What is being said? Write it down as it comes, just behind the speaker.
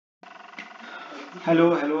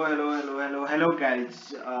Hello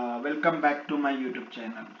guys. Welcome back to my YouTube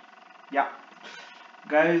channel. Yeah,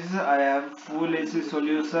 guys, I have full AC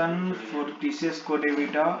solution for Tcs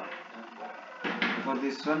Codevita for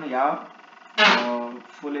this one. Yeah,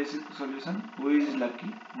 full AC solution. Who is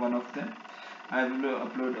lucky? One of them. I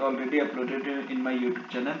will already uploaded in my YouTube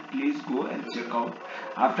channel. Please go and check out.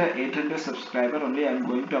 After 800 subscriber only, I am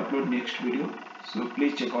going to upload next video. So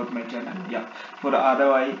please check out my channel. Yeah, for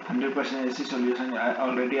ROI 100% AC solution I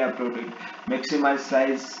already uploaded. Maximize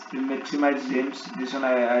size, maximize gems. This one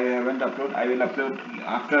I haven't uploaded. I will upload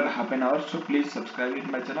after half an hour. So please subscribe in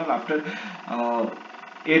my channel. After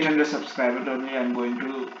 800 subscribers only, I am going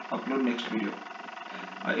to upload next video.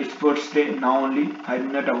 It's sports day now only 5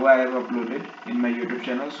 minutes ago I have uploaded in my YouTube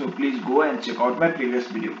channel, so please go and check out my previous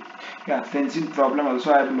video. Yeah, fencing problem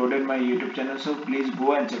also I have loaded my YouTube channel, so please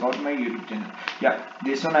go and check out my YouTube channel. Yeah,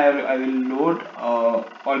 this one I will load.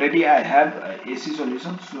 Already I have AC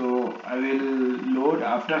solution, so I will load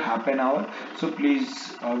after half an hour, so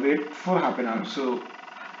please wait for half an hour. So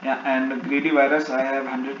yeah, and greedy virus I have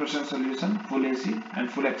 100% solution, full AC and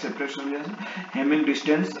full accepted solution.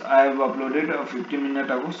 HammingDistance I have uploaded 15 minutes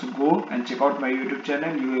ago, so go and check out my YouTube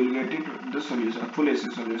channel. You will get it the solution, full AC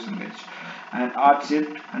solution guys. And art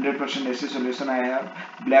shift 100% AC solution I have.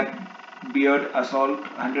 Blackbeard assault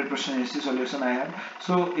 100% AC solution I have.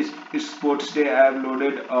 So it's sports day I have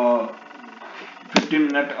loaded 15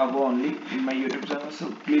 minutes ago only in my YouTube channel,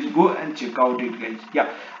 so please go and check out it guys.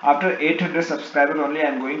 Yeah, after 800 subscribers only I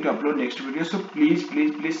am going to upload next video, so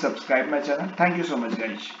please subscribe my channel. Thank you so much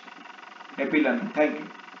guys. Happy learning. Thank you.